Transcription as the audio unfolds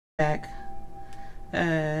back.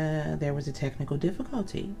 There was a technical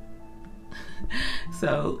difficulty.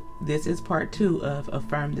 So this is part 2 of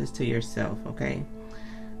Affirm This to Yourself, okay?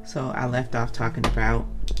 So I left off talking about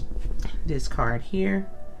this card here,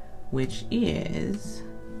 which is,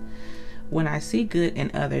 when I see good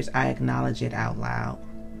in others, I acknowledge it out loud.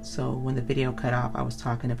 So when the video cut off, I was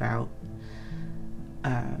talking about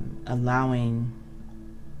allowing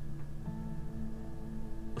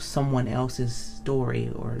someone else's story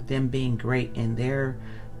or them being great in their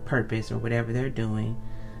purpose or whatever they're doing,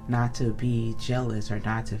 not to be jealous or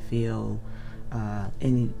not to feel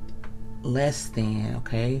any less than,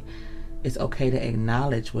 okay? It's okay to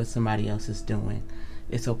acknowledge what somebody else is doing.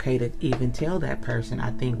 It's okay to even tell that person, I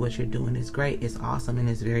think what you're doing is great, it's awesome, and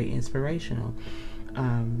it's very inspirational.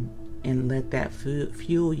 And let that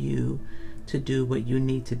fuel you to do what you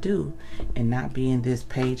need to do, and not be in this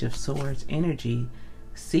Page of Swords energy,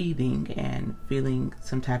 seething and feeling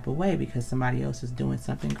some type of way because somebody else is doing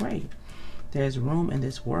something great. There's room in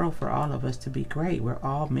this world for all of us to be great. We're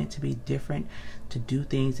all meant to be different, to do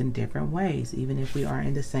things in different ways. Even if we are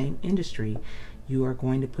in the same industry, you are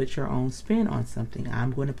going to put your own spin on something.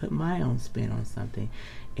 I'm going to put my own spin on something.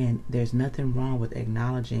 And there's nothing wrong with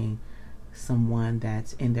acknowledging someone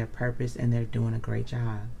that's in their purpose and they're doing a great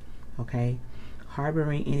job, okay?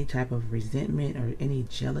 Harboring any type of resentment or any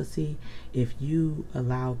jealousy, if you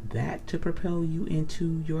allow that to propel you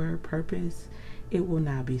into your purpose, it will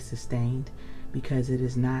not be sustained, because it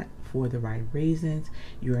is not for the right reasons.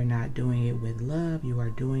 You are not doing it with love. You are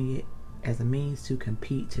doing it as a means to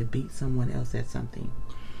compete, to beat someone else at something.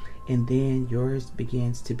 And then yours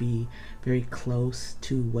begins to be very close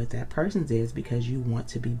to what that person's is, because you want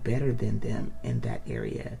to be better than them in that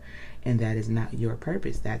area. And that is not your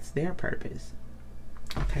purpose. That's their purpose.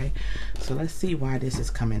 Okay, so let's see why this is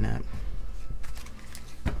coming up.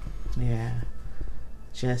 Yeah,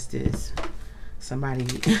 justice. Somebody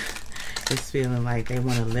is feeling like they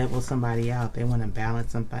want to level somebody out. They want to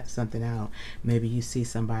balance something out. Maybe you see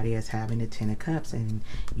somebody as having the 10 of Cups and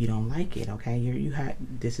you don't like it, okay?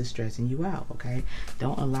 This is stressing you out, okay?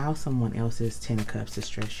 Don't allow someone else's 10 of Cups to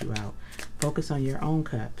stress you out. Focus on your own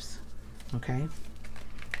cups, okay?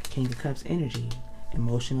 King of Cups energy.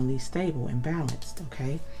 Emotionally stable and balanced,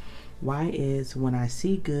 okay? Why is, when I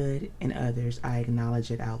see good in others, I acknowledge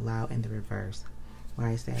it out loud in the reverse?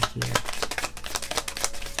 Why is that here?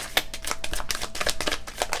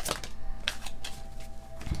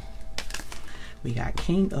 We got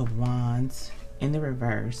King of Wands in the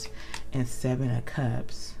reverse and 7 of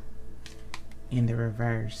Cups in the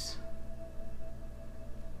reverse.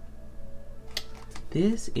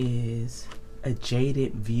 This is a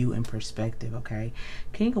jaded view and perspective, okay?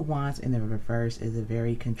 King of Wands in the reverse is a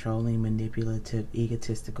very controlling, manipulative,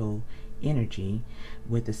 egotistical energy.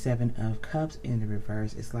 With the 7 of Cups in the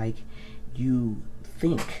reverse, it's like you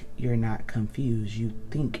think you're not confused. You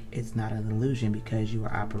think it's not an illusion because you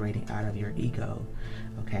are operating out of your ego,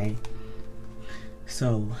 okay?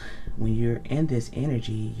 So when you're in this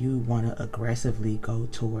energy, you want to aggressively go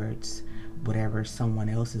towards whatever someone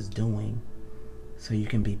else is doing so you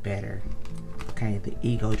can be better, okay? The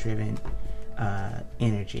ego-driven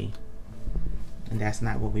energy, and that's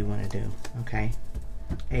not what we want to do, okay?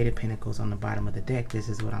 8 of Pentacles on the bottom of the deck. This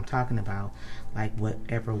is what I'm talking about. Like,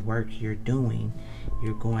 whatever work you're doing,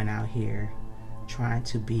 you're going out here trying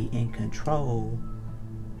to be in control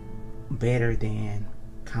better than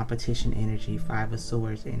competition energy, 5 of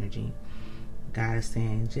Swords energy. God is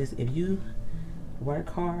saying, just if you work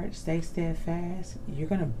hard, stay steadfast, you're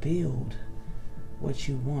gonna build what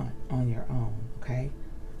you want on your own, okay?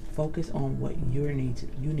 Focus on what you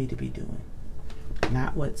need to be doing,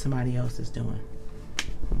 not what somebody else is doing,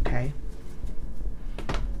 okay?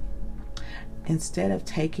 Instead of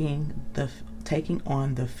taking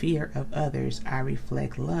on the fear of others, I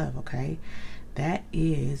reflect love, okay? That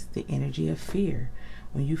is the energy of fear.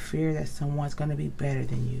 When you fear that someone's going to be better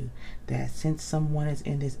than you, that since someone is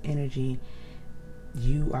in this energy,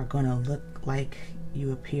 you are going to look like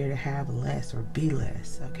you appear to have less or be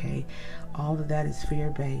less, okay? All of that is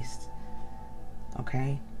fear-based,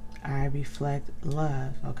 okay? I reflect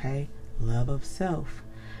love, okay? Love of self.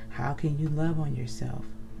 How can you love on yourself?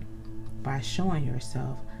 By showing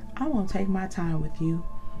yourself, I won't take my time with you.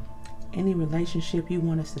 Any relationship you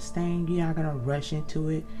want to sustain, you're not going to rush into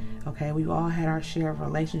it, okay? We've all had our share of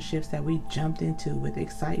relationships that we jumped into with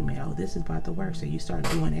excitement. Oh, this is about to work. So you start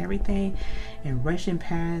doing everything and rushing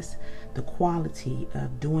past the quality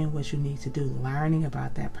of doing what you need to do, learning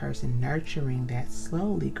about that person, nurturing that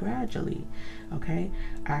slowly, gradually, okay?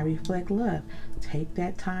 I reflect love. Take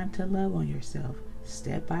that time to love on yourself,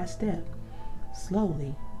 step by step,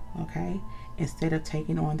 slowly, okay? instead of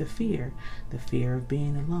taking on the fear of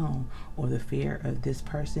being alone, or the fear of this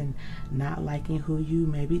person not liking who you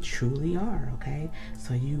maybe truly are. Okay,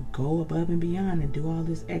 so you go above and beyond and do all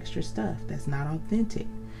this extra stuff that's not authentic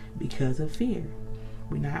because of fear.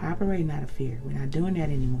 We're not operating out of fear. We're not doing that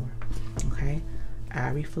anymore. Okay, I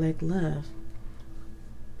reflect love,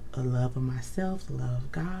 a love of myself, the love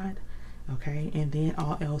of God. Okay, and then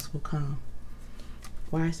all else will come.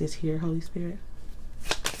 Why is this here, Holy Spirit?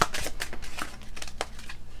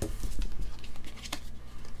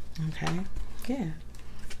 Okay, yeah,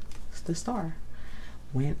 it's the star.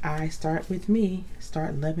 When I start with me,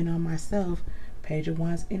 start loving on myself, Page of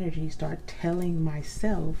Wands energy, start telling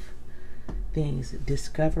myself things,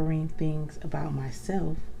 discovering things about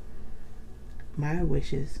myself, my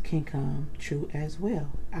wishes can come true as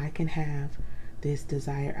well. I can have this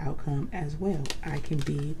desired outcome as well. I can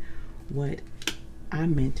be what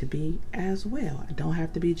I'm meant to be as well. I don't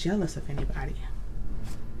have to be jealous of anybody.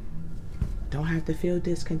 Don't have to feel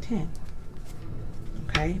discontent.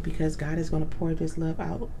 Okay? Because God is going to pour this love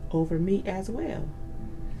out over me as well.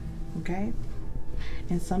 Okay?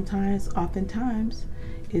 And sometimes, oftentimes,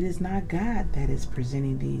 it is not God that is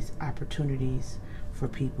presenting these opportunities for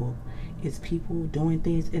people. It's people doing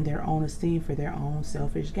things in their own esteem for their own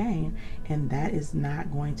selfish gain, and that is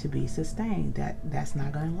not going to be sustained. That's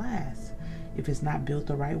not going to last. If it's not built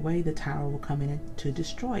the right way, the tower will come in to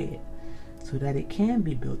destroy it so that it can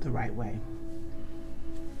be built the right way.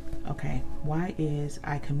 Okay, why is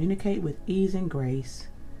I communicate with ease and grace?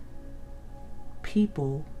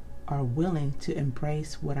 People are willing to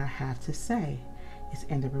embrace what I have to say. It's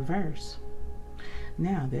in the reverse.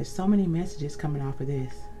 Now, there's so many messages coming off of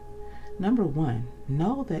this. Number one,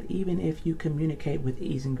 know that even if you communicate with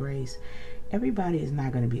ease and grace, everybody is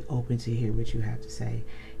not going to be open to hear what you have to say.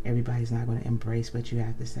 Everybody's not going to embrace what you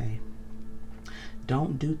have to say.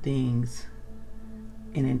 Don't do things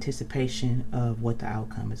in anticipation of what the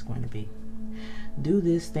outcome is going to be. Do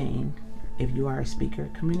this thing. If you are a speaker,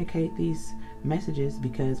 communicate these messages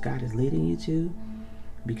because God is leading you to,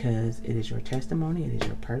 because it is your testimony, it is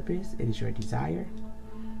your purpose, it is your desire.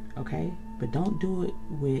 Okay? But don't do it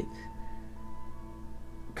with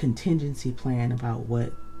contingency plan about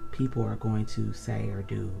what people are going to say or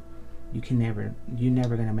do. You're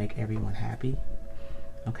never going to make everyone happy.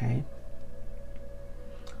 Okay?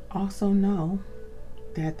 Also know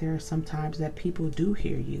that there are some times that people do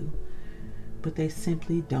hear you, but they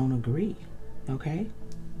simply don't agree. Okay?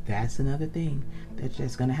 That's another thing that's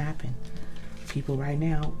just going to happen. People right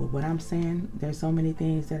now, with what I'm saying, there's so many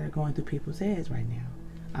things that are going through people's heads right now.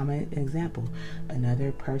 I'm an example.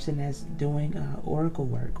 Another person that's doing oracle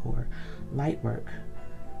work or light work,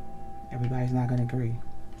 everybody's not going to agree.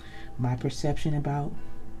 My perception about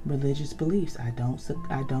religious beliefs, I don't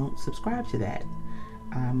subscribe to that.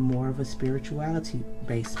 I'm more of a spirituality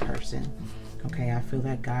based person. Okay, I feel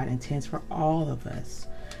that God intends for all of us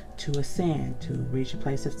to ascend, to reach a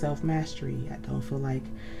place of self-mastery. I don't feel like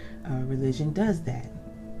religion does that.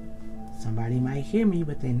 Somebody might hear me,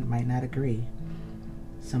 but they might not agree.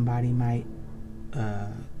 Somebody might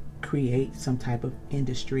create some type of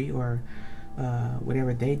industry or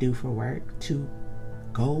whatever they do for work to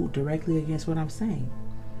go directly against what I'm saying.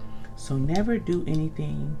 So never do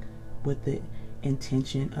anything with the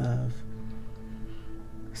intention of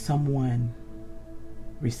someone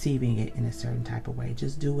receiving it in a certain type of way.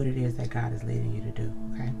 Just do what it is that God is leading you to do.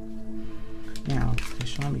 Okay? Now, they're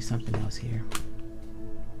showing me something else here.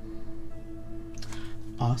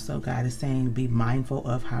 Also, God is saying be mindful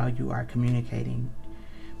of how you are communicating,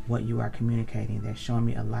 what you are communicating. They're showing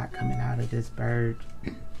me a lot coming out of this bird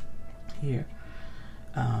here.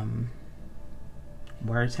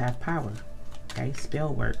 Words have power. Okay?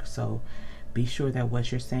 Spell work. So be sure that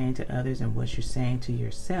what you're saying to others and what you're saying to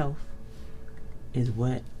yourself is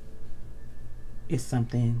what is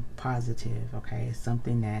something positive. Okay? It's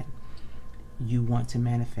something that you want to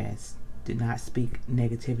manifest. Do not speak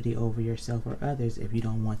negativity over yourself or others if you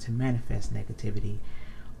don't want to manifest negativity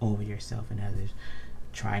over yourself and others.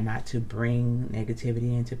 Try not to bring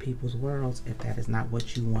negativity into people's worlds if that is not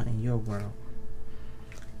what you want in your world.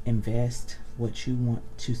 Invest what you want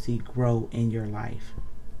to see grow in your life.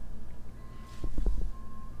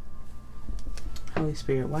 Holy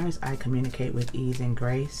Spirit, why does I communicate with ease and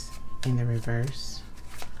grace in the reverse?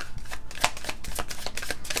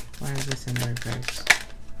 Why is this in the reverse?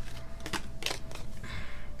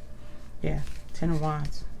 Yeah, 10 of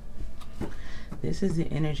Wands. This is the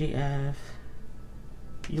energy of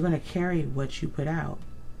you're going to carry what you put out.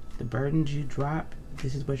 The burdens you drop,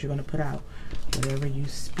 this is what you're going to put out. Whatever you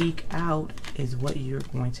speak out is what you're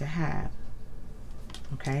going to have.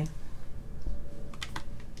 Okay?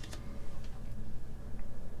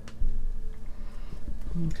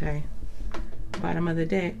 Okay. Bottom of the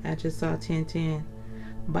deck, I just saw 10-10.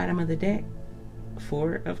 Bottom of the deck,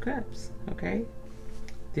 4 of Cups. Okay.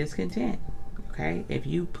 Discontent. Okay. If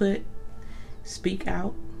you speak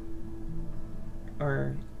out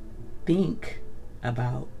or think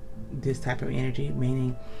about this type of energy,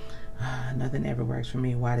 meaning nothing ever works for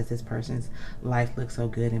me. Why does this person's life look so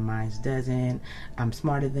good and mine doesn't? I'm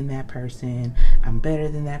smarter than that person. I'm better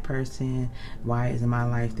than that person. Why isn't my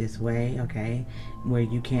life this way? Okay. Where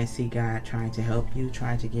you can't see God trying to help you,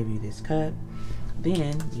 trying to give you this cup,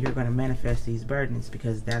 then you're going to manifest these burdens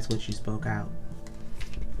because that's what you spoke out.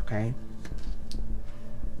 Okay.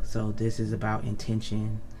 So this is about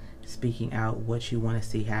intention, speaking out what you want to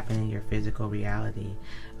see happen in your physical reality.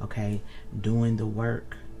 Okay. Doing the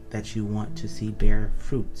work that you want to see bear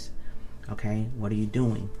fruits. Okay. What are you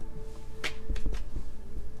doing?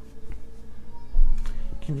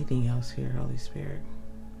 Anything else here, Holy Spirit?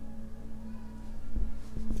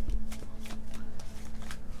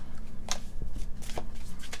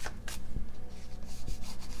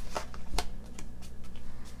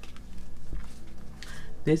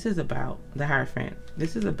 This is about the Hierophant.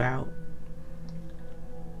 This is about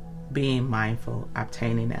being mindful,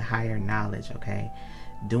 obtaining a higher knowledge, okay?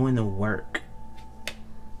 Doing the work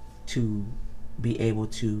to be able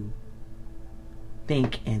to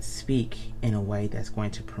think and speak in a way that's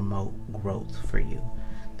going to promote growth for you,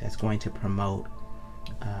 that's going to promote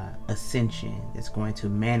ascension, that's going to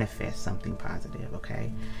manifest something positive,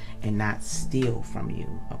 okay? And not steal from you,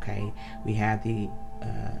 okay? We have the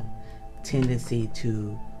tendency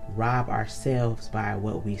to rob ourselves by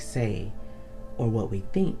what we say or what we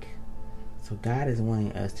think. So God is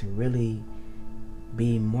wanting us to really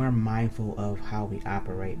be more mindful of how we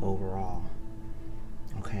operate overall.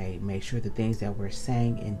 Okay, make sure the things that we're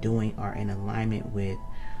saying and doing are in alignment with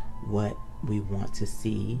what we want to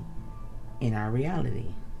see in our reality.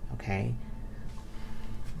 Okay,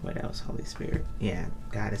 what else, Holy Spirit? Yeah,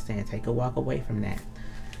 God is saying take a walk away from that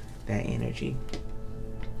energy.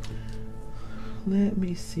 Let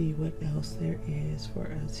me see what else there is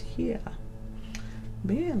for us here.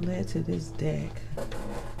 Being led to this deck,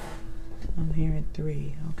 I'm hearing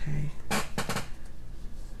 3. Okay.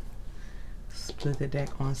 Split the deck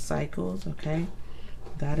on cycles. Okay.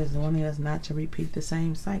 God is wanting us not to repeat the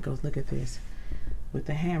same cycles. Look at this. With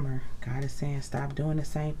the hammer, God is saying stop doing the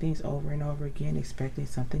same things over and over again, expecting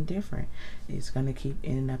something different. It's going to keep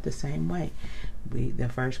ending up the same way. The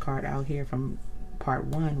first card out here from part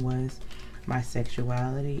 1 was my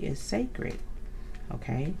sexuality is sacred.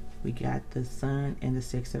 Okay. We got the Sun and the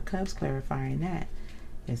 6 of Cups clarifying that.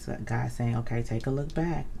 It's God saying, okay, take a look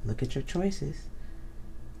back. Look at your choices.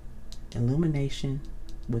 Illumination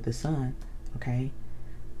with the Sun. Okay.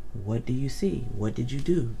 What do you see? What did you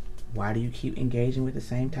do? Why do you keep engaging with the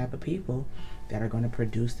same type of people that are going to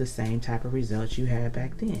produce the same type of results you had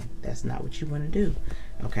back then? That's not what you want to do.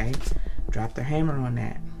 Okay. Drop the hammer on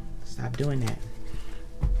that. Stop doing that.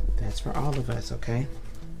 That's for all of us. Okay.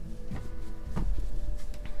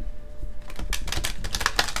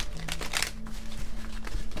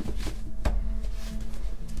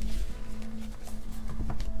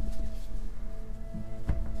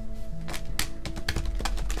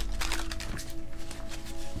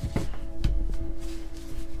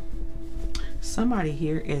 Somebody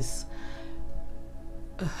here is,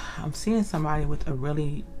 I'm seeing somebody with a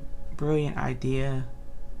really brilliant idea,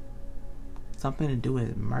 something to do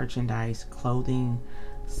with merchandise, clothing,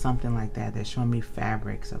 something like that. They're showing me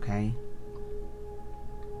fabrics, okay?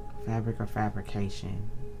 Fabric or fabrication.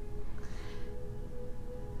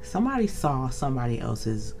 Somebody saw somebody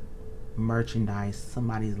else's merchandise,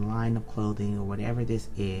 somebody's line of clothing or whatever this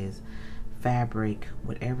is, fabric,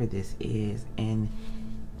 whatever this is, and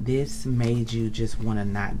this made you just want to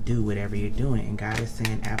not do whatever you're doing. And God is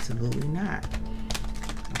saying absolutely not.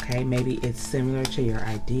 Okay, maybe it's similar to your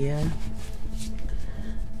idea.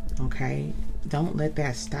 Okay, don't let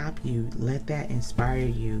that stop you. Let that inspire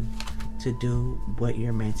you to do what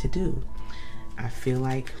you're meant to do. I feel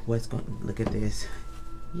like what's going to, look at this.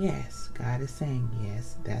 Yes, God is saying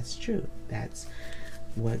yes, that's true. That's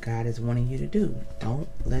what God is wanting you to do. Don't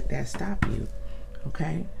let that stop you.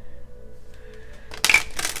 Okay.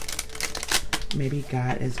 Maybe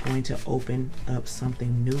God is going to open up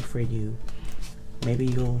something new for you. Maybe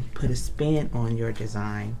you'll put a spin on your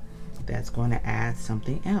design that's going to add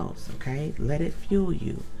something else, okay? Let it fuel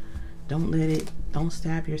you. Don't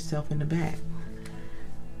stab yourself in the back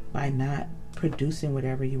by not producing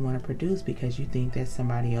whatever you want to produce because you think that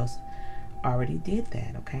somebody else already did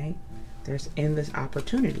that, okay? There's endless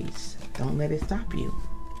opportunities. Don't let it stop you.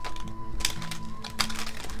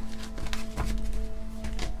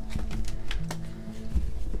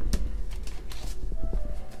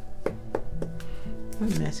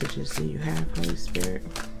 What messages do you have, Holy Spirit?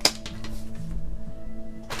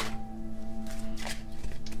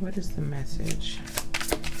 What is the message?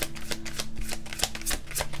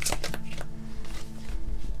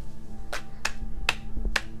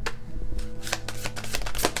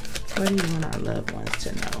 What do you want our loved ones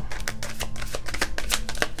to know?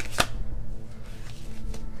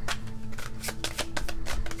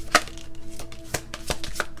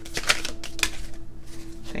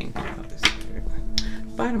 Thank you, Holy Spirit.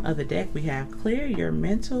 Bottom of the deck, we have clear your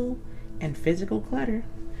mental and physical clutter.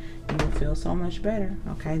 You will feel so much better.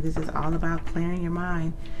 Okay, this is all about clearing your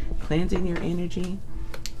mind, cleansing your energy,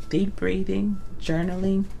 deep breathing,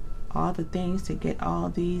 journaling, all the things to get all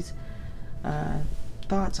these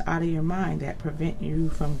thoughts out of your mind that prevent you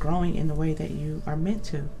from growing in the way that you are meant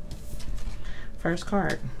to. First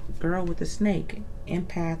card, girl with the snake,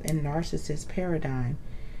 empath and narcissist paradigm,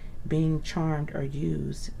 being charmed or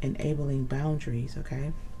used, enabling boundaries.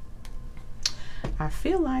 Okay, I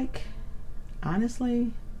feel like,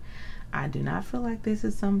 honestly, I do not feel like this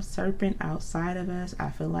is some serpent outside of us. I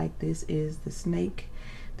feel like this is the snake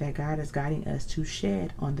that God is guiding us to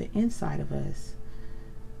shed on the inside of us.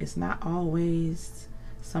 It's not always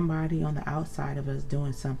somebody on the outside of us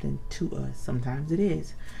doing something to us. Sometimes it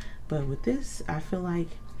is. But with this, I feel like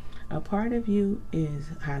a part of you is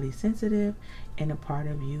highly sensitive, and a part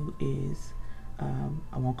of you is,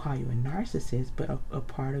 I won't call you a narcissist, but a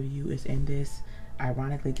part of you is in this.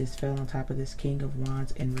 Ironically, this fell on top of this King of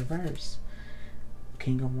Wands in reverse.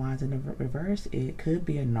 King of Wands in the reverse, it could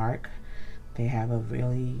be a narc. They have a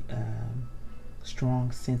really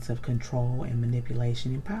strong sense of control and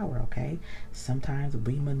manipulation and power, okay? Sometimes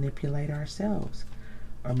we manipulate ourselves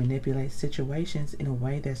or manipulate situations in a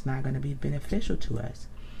way that's not going to be beneficial to us.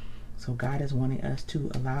 So God is wanting us to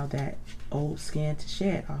allow that old skin to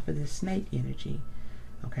shed off of this snake energy,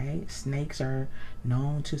 okay? Snakes are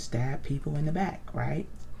known to stab people in the back, right?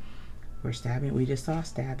 We just saw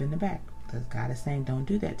stabbed in the back. Because God is saying, don't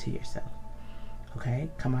do that to yourself, okay?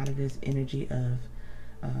 Come out of this energy of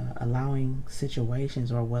allowing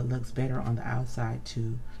situations or what looks better on the outside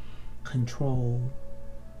to control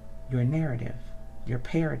your narrative, your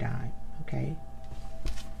paradigm, okay?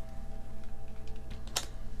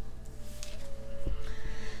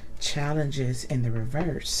 Challenges in the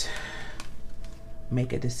reverse.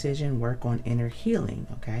 Make a decision, work on inner healing,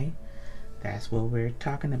 okay? That's what we're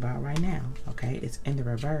talking about right now, okay? It's in the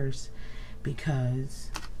reverse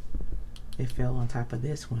because it fell on top of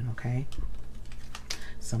this one, okay?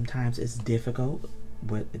 Sometimes it's difficult.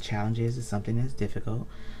 What the challenge is something that's difficult.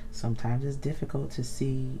 Sometimes it's difficult to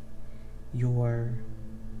see your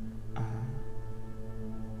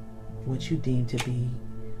what you deem to be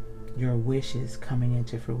your wishes coming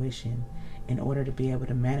into fruition. In order to be able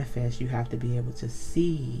to manifest, you have to be able to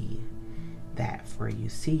see that for you.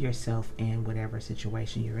 See yourself in whatever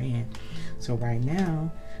situation you're in. So right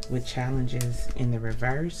now, with challenges in the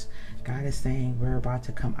reverse, God is saying we're about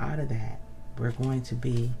to come out of that. We're going to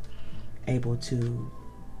be able to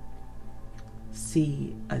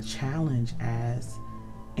see a challenge as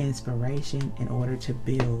inspiration in order to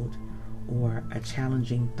build, or a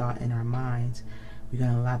challenging thought in our minds. We're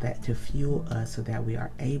going to allow that to fuel us so that we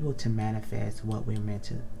are able to manifest what we're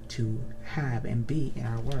meant to have and be in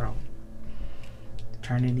our world.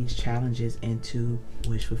 Turning these challenges into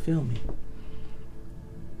wish fulfillment.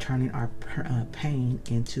 Turning our pain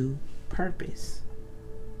into purpose.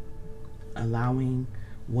 Allowing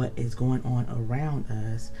what is going on around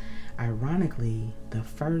us. Ironically, the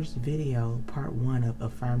first video, part 1 of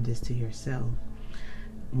Affirm This to Yourself,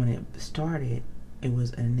 when it started, it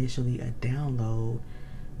was initially a download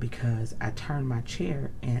because I turned my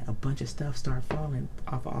chair and a bunch of stuff started falling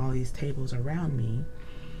off of all these tables around me,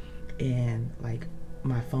 and like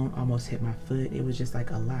my phone almost hit my foot. It was just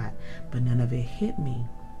like a lot, but none of it hit me.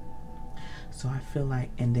 So I feel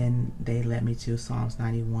like, and then they led me to Psalms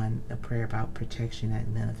 91, a prayer about protection, that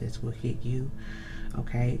none of this will hit you.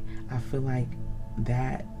 Okay, I feel like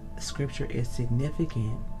that scripture is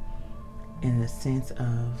significant in the sense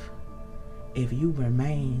of, if you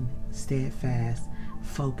remain steadfast,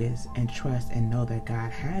 focus, and trust, and know that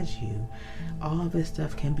God has you, all of this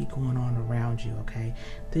stuff can be going on around you, okay?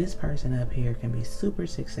 This person up here can be super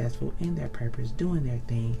successful in their purpose, doing their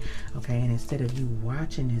thing, okay? And instead of you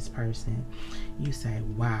watching this person, you say,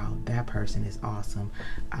 wow, that person is awesome.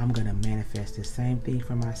 I'm going to manifest the same thing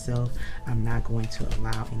for myself. I'm not going to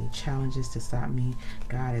allow any challenges to stop me.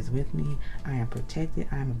 God is with me. I am protected.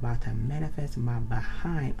 I am about to manifest my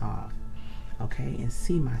behind off. Okay, and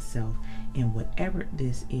see myself in whatever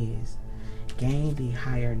this is. gain the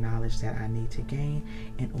higher knowledge that I need to gain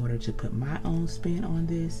in order to put my own spin on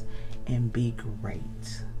this and be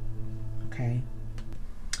great. Okay?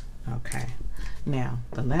 Okay. Now,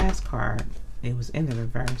 the last card, it was in the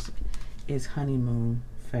reverse, is honeymoon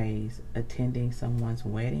phase, attending someone's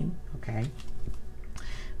wedding. Okay?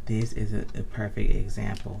 This is a perfect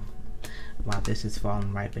example. While this is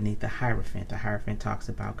falling right beneath the Hierophant talks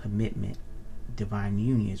about commitment, divine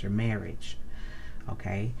unions, or marriage.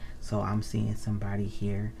 Okay, so I'm seeing somebody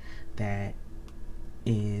here that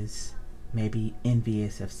is maybe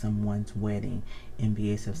envious of someone's wedding,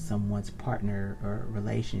 envious of someone's partner or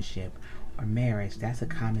relationship or marriage. That's a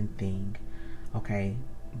common thing. Okay,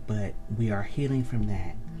 but we are healing from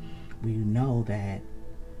that. We know that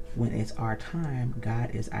when it's our time,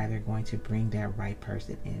 God is either going to bring that right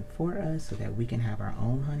person in for us so that we can have our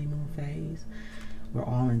own honeymoon phase. We're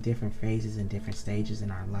all in different phases and different stages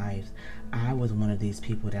in our lives. I was one of these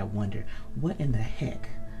people that wondered, what in the heck?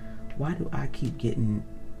 Why do I keep getting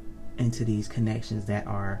into these connections that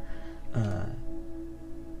are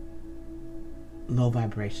low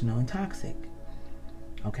vibrational and toxic?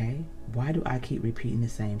 Okay? Why do I keep repeating the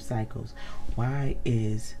same cycles? Why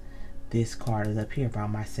is this card is up here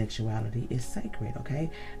about my sexuality is sacred? Okay,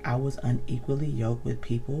 I was unequally yoked with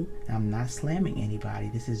people. I'm not slamming anybody.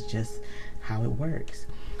 This is just how it works.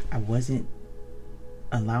 I wasn't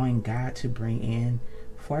allowing God to bring in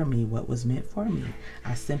for me what was meant for me.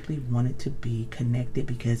 I simply wanted to be connected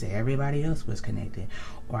because everybody else was connected,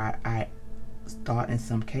 or I thought in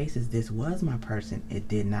some cases this was my person. It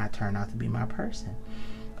did not turn out to be my person.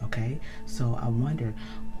 Okay, so I wondered,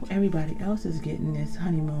 everybody else is getting this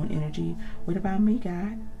honeymoon energy. What about me,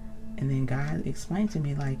 God? And then God explained to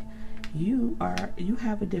me, like, you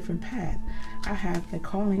have a different path. I have a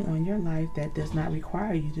calling on your life that does not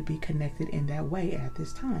require you to be connected in that way at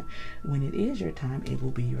this time. When it is your time, it will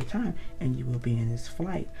be your time, and you will be in this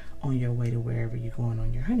flight on your way to wherever you're going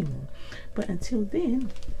on your honeymoon. But until then,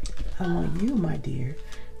 I want you, my dear,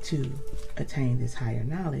 to attain this higher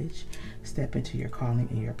knowledge, step into your calling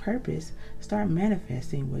and your purpose, start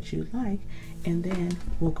manifesting what you like, and then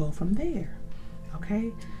we'll go from there.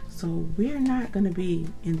 Okay, so we're not going to be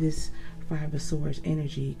in this Five of Swords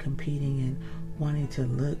energy competing and wanting to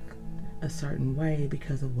look a certain way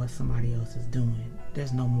because of what somebody else is doing.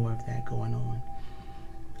 There's no more of that going on.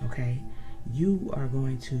 Okay, you are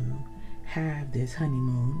going to have this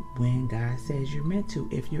honeymoon when God says you're meant to,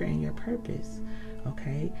 if you're in your purpose.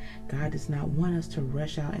 Okay, God does not want us to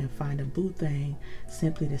rush out and find a boo thing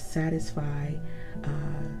simply to satisfy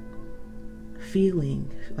feeling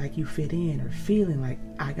like you fit in, or feeling like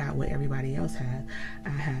I got what everybody else has. I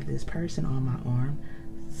have this person on my arm,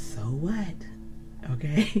 so what?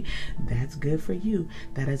 Okay, that's good for you.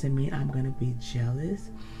 That doesn't mean I'm going to be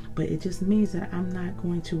jealous, but it just means that I'm not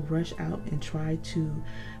going to rush out and try to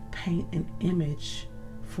paint an image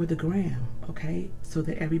for the gram, okay, so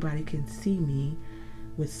that everybody can see me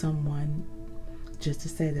with someone just to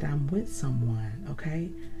say that I'm with someone.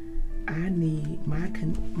 Okay, I need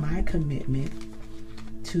my commitment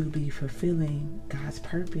to be fulfilling God's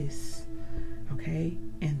purpose. Okay,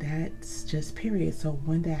 and that's just period. So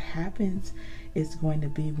when that happens, it's going to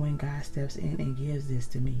be when God steps in and gives this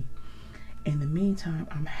to me. In the meantime,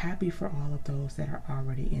 I'm happy for all of those that are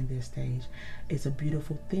already in this stage. It's a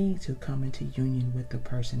beautiful thing to come into union with the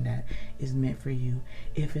person that is meant for you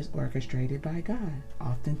if it's orchestrated by God.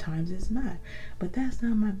 Oftentimes it's not, but that's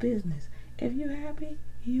not my business. If you're happy,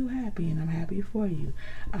 you happy, and I'm happy for you.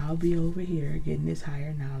 I'll be over here getting this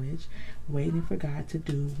higher knowledge, waiting for God to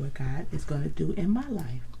do what God is going to do in my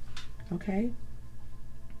life. Okay?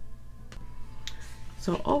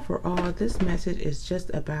 So overall, this message is just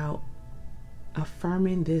about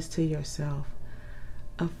affirming this to yourself.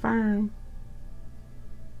 Affirm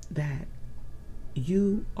that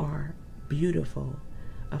you are beautiful.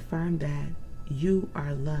 Affirm that you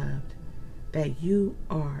are loved, that you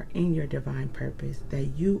are in your divine purpose, that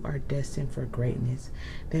you are destined for greatness,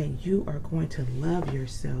 that you are going to love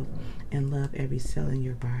yourself and love every cell in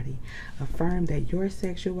your body. Affirm that your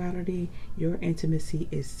sexuality, your intimacy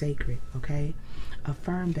is sacred, okay?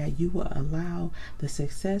 Affirm that you will allow the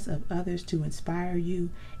success of others to inspire you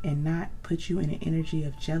and not put you in an energy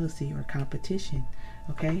of jealousy or competition,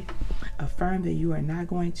 okay? Affirm that you are not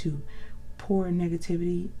going to pour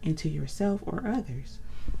negativity into yourself or others.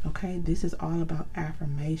 Okay, this is all about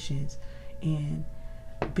affirmations and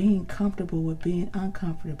being comfortable with being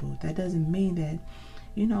uncomfortable. That doesn't mean that,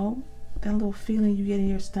 you know, that little feeling you get in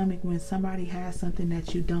your stomach when somebody has something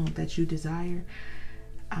that you don't, that you desire.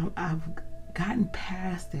 I've gotten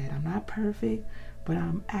past that. I'm not perfect, but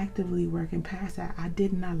I'm actively working past that. I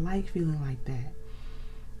did not like feeling like that.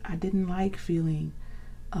 I didn't like feeling,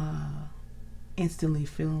 instantly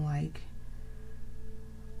feeling like,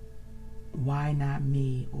 why not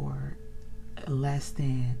me, or less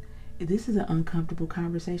than. This is an uncomfortable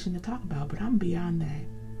conversation to talk about, but I'm beyond that.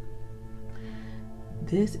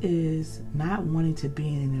 This is not wanting to be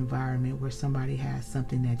in an environment where somebody has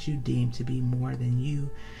something that you deem to be more than you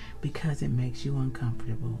because it makes you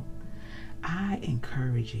uncomfortable. I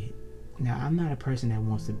encourage it. Now, I'm not a person that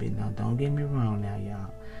wants to be, no, don't get me wrong now,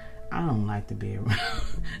 y'all. I don't like to be around,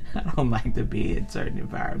 I don't like to be in certain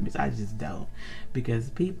environments. I just don't. Because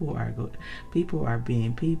people are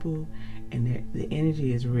being people, and the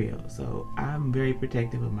energy is real. So I'm very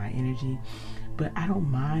protective of my energy. But I don't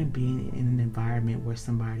mind being in an environment where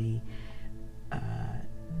somebody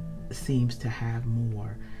seems to have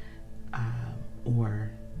more,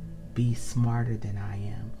 or be smarter than I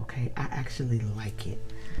am. Okay, I actually like it.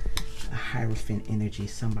 A Hierophant energy,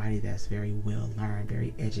 somebody that's very well learned,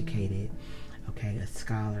 very educated. Okay, a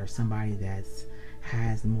scholar, somebody that's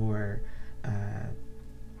has more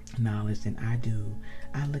knowledge than I do.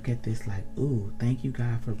 I look at this like, ooh, thank you,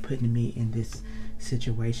 God, for putting me in this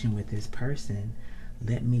situation with this person.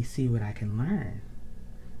 Let me see what I can learn.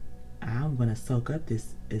 I'm going to soak up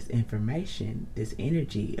this information, this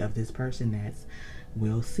energy of this person that's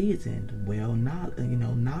well seasoned, well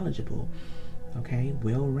knowledgeable, okay,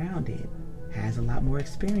 well-rounded, has a lot more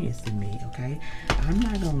experience than me, okay? I'm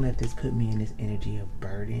not going to let this put me in this energy of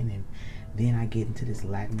burden and then I get into this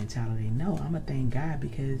lack mentality. No, I'm going to thank God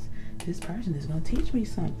because this person is going to teach me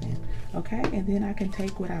something, okay? And then I can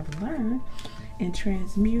take what I've learned and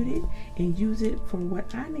transmute it and use it for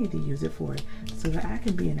what I need to use it for so that I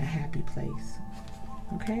can be in a happy place,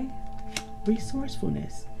 okay?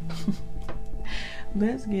 Resourcefulness.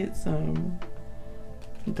 Let's get some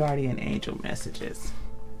guardian angel messages.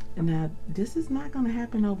 Now, this is not going to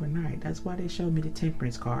happen overnight. That's why they showed me the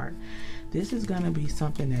Temperance card. This is going to be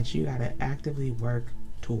something that you got to actively work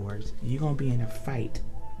towards. You're going to be in a fight,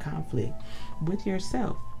 conflict with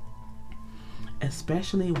yourself,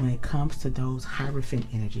 especially when it comes to those Hierophant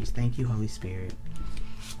energies. Thank you, Holy Spirit.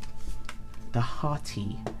 The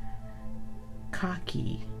haughty,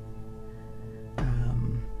 cocky,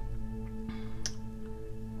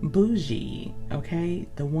 bougie, okay?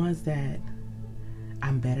 The ones that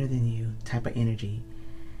I'm better than you type of energy,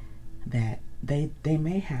 that they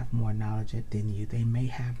may have more knowledge than you, they may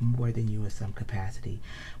have more than you in some capacity,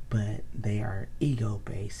 but they are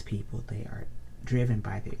ego-based people. They are driven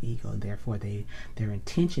by their ego, therefore their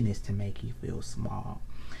intention is to make you feel small.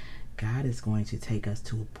 God is going to take us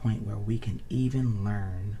to a point where we can even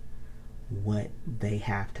learn what they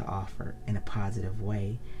have to offer in a positive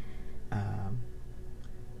way.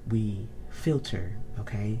 We filter,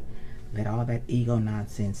 okay? Let all that ego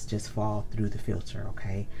nonsense just fall through the filter,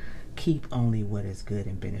 okay? Keep only what is good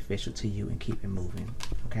and beneficial to you and keep it moving,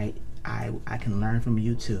 okay? I can learn from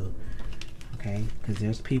you too, okay? Because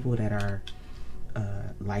there's people that are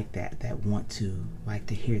like that want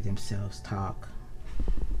to hear themselves talk,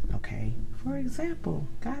 okay? For example,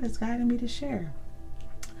 God is guiding me to share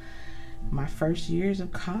my first years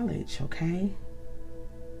of college, okay?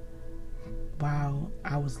 While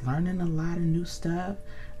I was learning a lot of new stuff,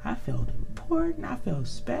 I felt important, I felt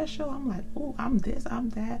special. I'm like, oh, I'm this, I'm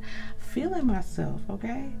that, feeling myself,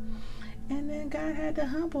 okay? And then God had to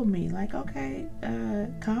humble me, like, okay,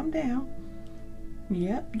 calm down.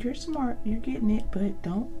 Yep, you're smart, you're getting it, but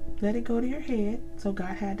don't let it go to your head. So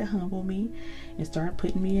God had to humble me and start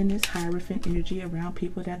putting me in this Hierophant energy around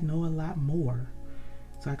people that know a lot more.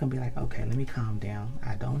 So I can be like, okay, let me calm down.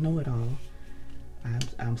 I don't know it all.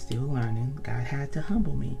 I'm still learning. God had to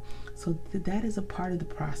humble me. So that is a part of the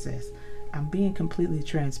process. I'm being completely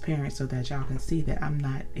transparent so that y'all can see that I'm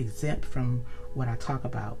not exempt from what I talk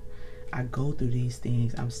about. I go through these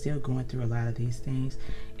things. I'm still going through a lot of these things,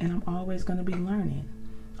 and I'm always going to be learning.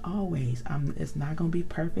 Always. It's not going to be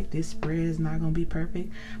perfect. This spread is not going to be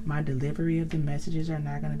perfect. My delivery of the messages are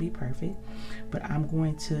not going to be perfect, but I'm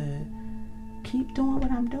going to keep doing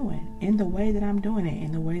what I'm doing in the way that I'm doing it,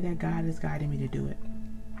 in the way that God is guiding me to do it,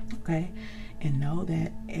 okay? And know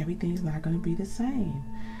that everything's not going to be the same.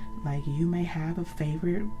 Like, you may have a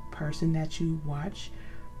favorite person that you watch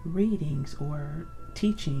readings or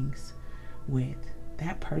teachings with.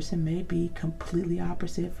 That person may be completely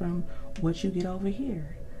opposite from what you get over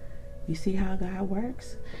here. You see how God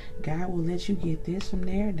works? God will let you get this from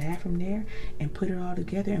there, that from there, and put it all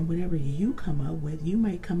together. And whatever you come up with, you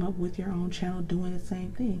may come up with your own channel doing the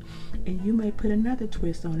same thing. And you may put another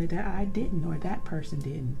twist on it that I didn't or that person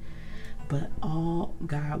didn't. But all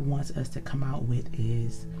God wants us to come out with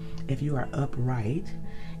is, if you are upright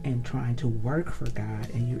and trying to work for God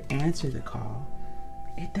and you answer the call,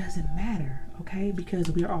 It doesn't matter, okay?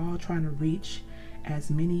 Because we're all trying to reach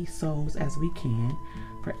as many souls as we can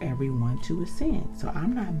for everyone to ascend. So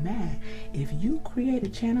I'm not mad. If you create a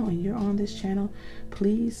channel and you're on this channel,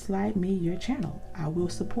 please slide me your channel. I will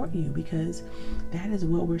support you, because that is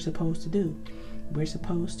what we're supposed to do. We're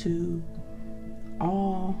supposed to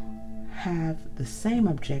all have the same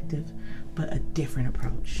objective, but a different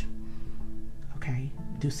approach. Okay?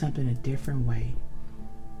 Do something a different way.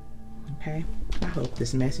 Okay? I hope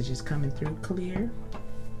this message is coming through clear.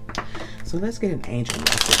 So let's get an angel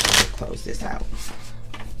message and we'll close this out.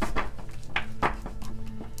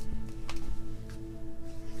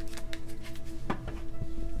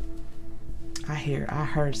 I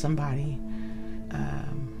heard somebody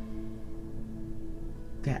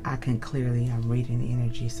that I can clearly, I'm reading the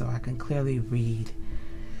energy, so I can clearly read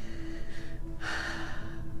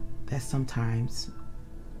that sometimes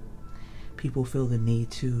people feel the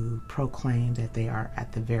need to proclaim that they are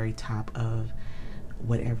at the very top of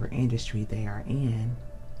whatever industry they are in,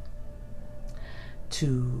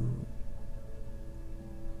 to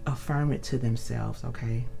affirm it to themselves,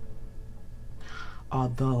 okay?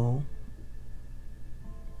 Although,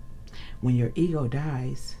 when your ego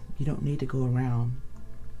dies, you don't need to go around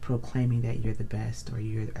proclaiming that you're the best or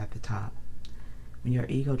you're at the top. When your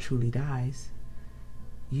ego truly dies,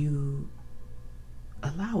 you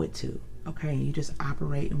allow it to, okay? You just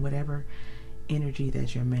operate in whatever energy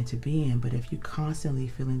that you're meant to be in. But if you constantly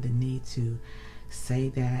feeling the need to say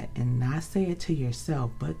that, and not say it to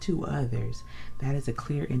yourself but to others, that is a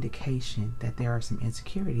clear indication that there are some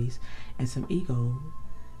insecurities and some ego,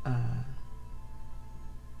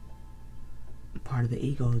 part of the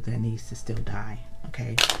ego that needs to still die.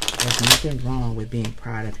 Okay, there's nothing wrong with being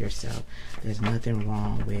proud of yourself. There's nothing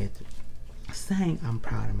wrong with saying I'm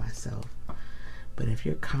proud of myself. But if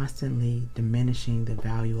you're constantly diminishing the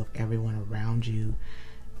value of everyone around you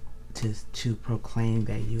to proclaim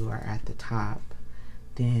that you are at the top,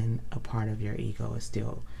 then a part of your ego is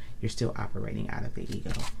still, you're still operating out of the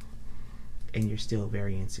ego, and you're still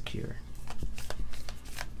very insecure,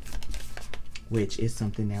 which is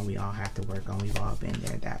something that we all have to work on. We've all been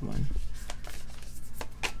there, that one.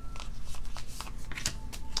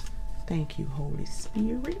 Thank you, Holy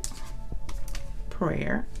Spirit.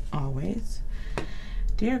 Prayer, always.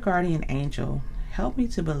 Dear guardian angel, help me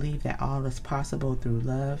to believe that all is possible through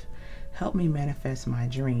love. Help me manifest my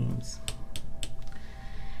dreams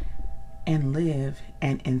and live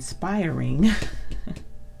an inspiring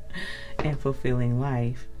and fulfilling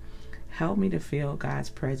life. Help me to feel God's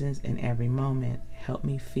presence in every moment. Help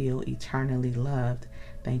me feel eternally loved.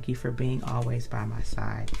 Thank you for being always by my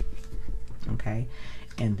side. Okay?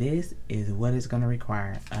 And this is what is going to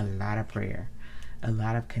require a lot of prayer, a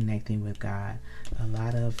lot of connecting with God, a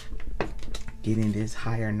lot of getting this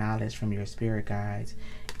higher knowledge from your spirit guides,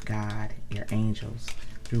 God, your angels,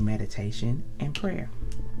 through meditation and prayer.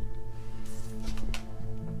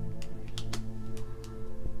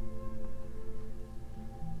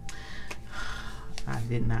 I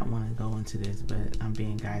did not want to go into this, but I'm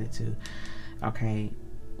being guided to. Okay,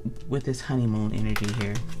 with this honeymoon energy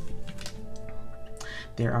here,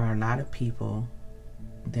 there are a lot of people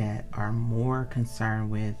that are more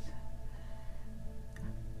concerned with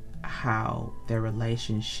how their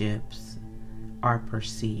relationships are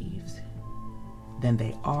perceived than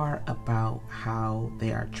they are about how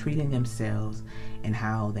they are treating themselves and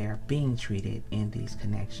how they are being treated in these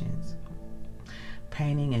connections.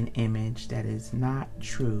 Painting an image that is not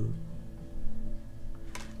true.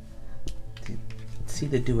 See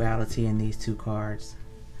the duality in these two cards.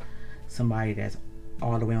 Somebody that's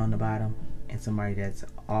all the way on the bottom and somebody that's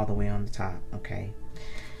all the way on the top. Okay,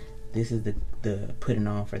 this is the putting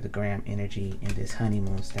on for the gram energy in this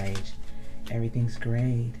honeymoon stage. Everything's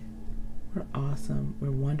great, we're awesome,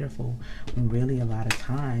 we're wonderful, when really a lot of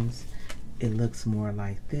times it looks more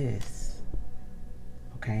like this.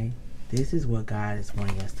 Okay, this is what God is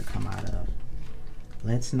wanting us to come out of.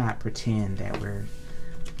 Let's not pretend that we're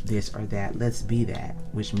this or that. Let's be that,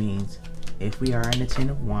 which means if we are in the 10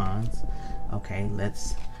 of Wands, okay,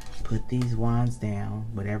 let's put these wands down,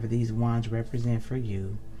 whatever these wands represent for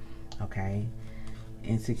you. Okay,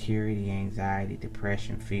 insecurity, anxiety,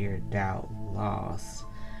 depression, fear, doubt, loss,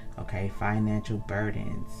 okay, financial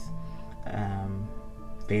burdens,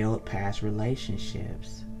 failed past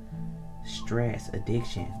relationships, stress,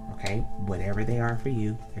 addiction. Okay, whatever they are for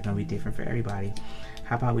you, they're going to be different for everybody.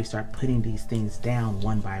 How about we start putting these things down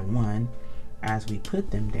one by one? As we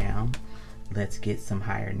put them down, let's get some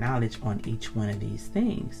higher knowledge on each one of these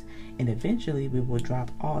things, and eventually we will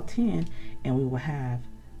drop all 10, and we will have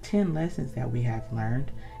 10 lessons that we have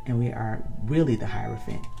learned, and we are really the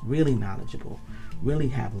Hierophant, really knowledgeable, really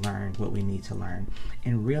have learned what we need to learn,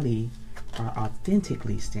 and really are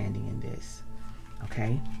authentically standing in this.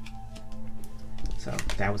 Okay, so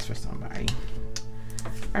that was for somebody.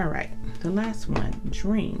 All right, the last one,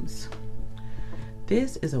 dreams.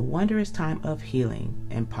 This is a wondrous time of healing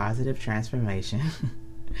and positive transformation.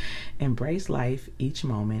 Embrace life each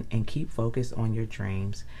moment and keep focused on your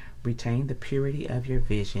dreams. Retain the purity of your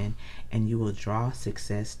vision, and you will draw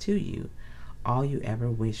success to you. All you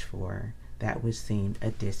ever wish for, that which seemed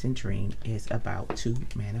a distant dream, is about to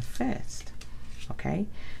manifest. Okay?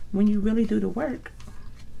 When you really do the work,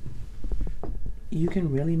 you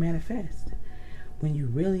can really manifest. When you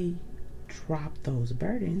really drop those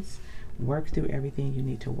burdens, work through everything you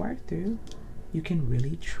need to work through, you can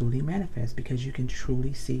really truly manifest, because you can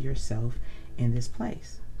truly see yourself in this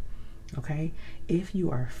place. Okay? If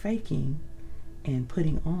you are faking and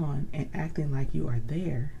putting on and acting like you are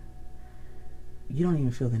there, you don't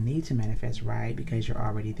even feel the need to manifest, right? Because you're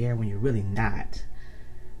already there when you're really not.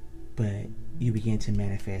 But you begin to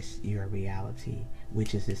manifest your reality,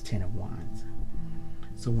 which is this 10 of Wands.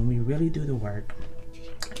 So when we really do the work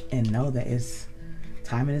and know that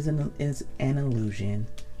time is an illusion,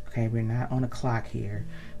 okay? We're not on a clock here.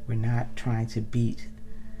 We're not trying to beat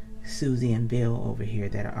Susie and Bill over here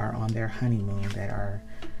that are on their honeymoon, that are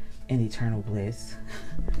in eternal bliss.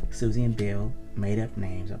 Susie and Bill, made up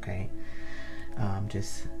names, okay?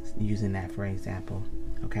 Just using that for example,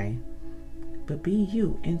 okay? But be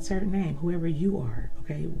you, insert name, whoever you are,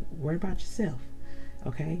 okay? Worry about yourself,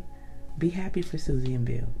 okay? Be happy for Susie and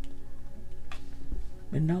Bill.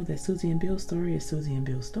 But know that Susie and Bill's story is Susie and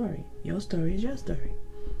Bill's story. Your story is your story,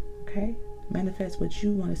 okay? Manifest what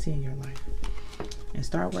you want to see in your life and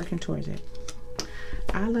start working towards it.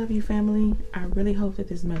 I love you, family. I really hope that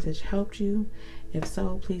this message helped you. If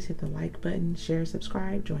so, please hit the like button, share,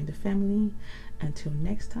 subscribe, join the family. Until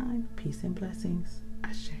next time, peace and blessings.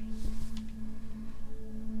 Ashe.